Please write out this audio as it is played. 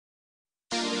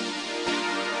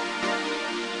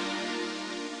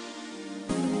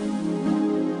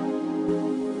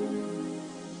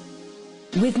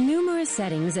With numerous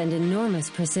settings and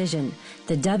enormous precision,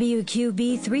 the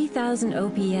WQB3000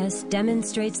 OPS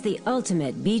demonstrates the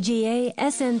ultimate BGA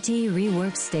SMT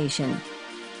rework station.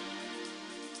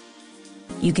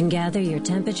 You can gather your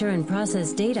temperature and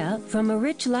process data from a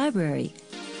rich library.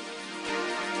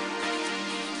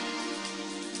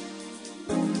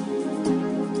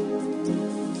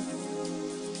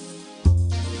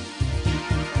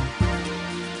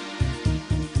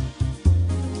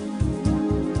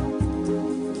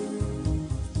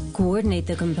 Coordinate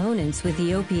the components with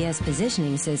the OPS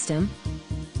positioning system,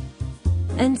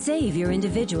 and save your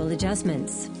individual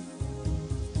adjustments.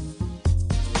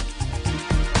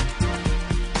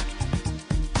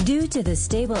 Due to the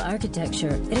stable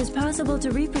architecture, it is possible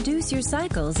to reproduce your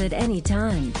cycles at any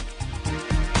time.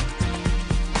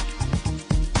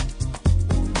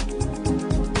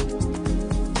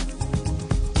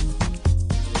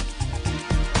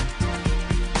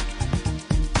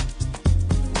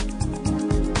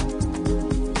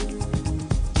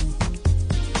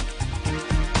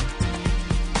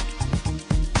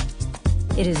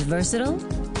 It is versatile,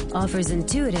 offers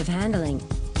intuitive handling,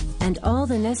 and all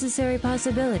the necessary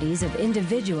possibilities of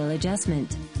individual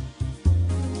adjustment.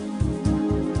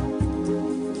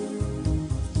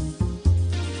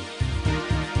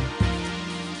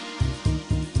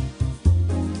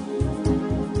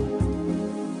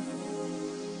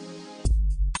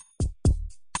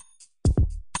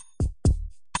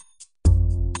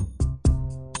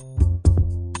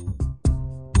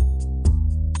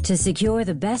 To secure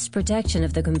the best protection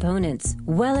of the components,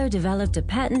 Weller developed a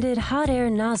patented hot air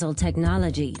nozzle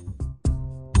technology.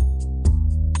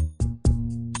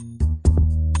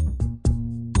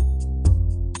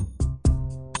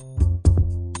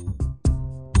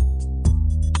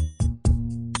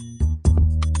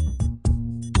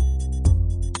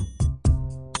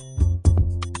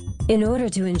 In order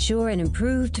to ensure an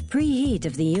improved preheat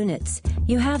of the units,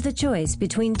 you have the choice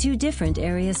between two different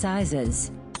area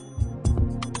sizes.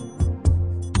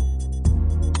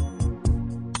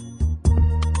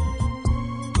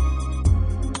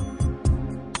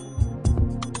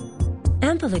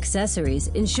 Ample accessories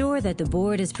ensure that the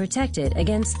board is protected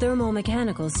against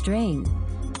thermomechanical strain.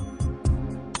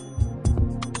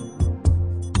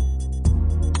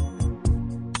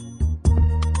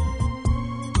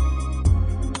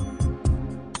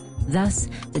 Thus,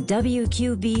 the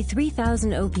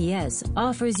WQB3000 OPS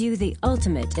offers you the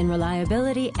ultimate in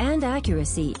reliability and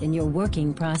accuracy in your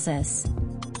working process.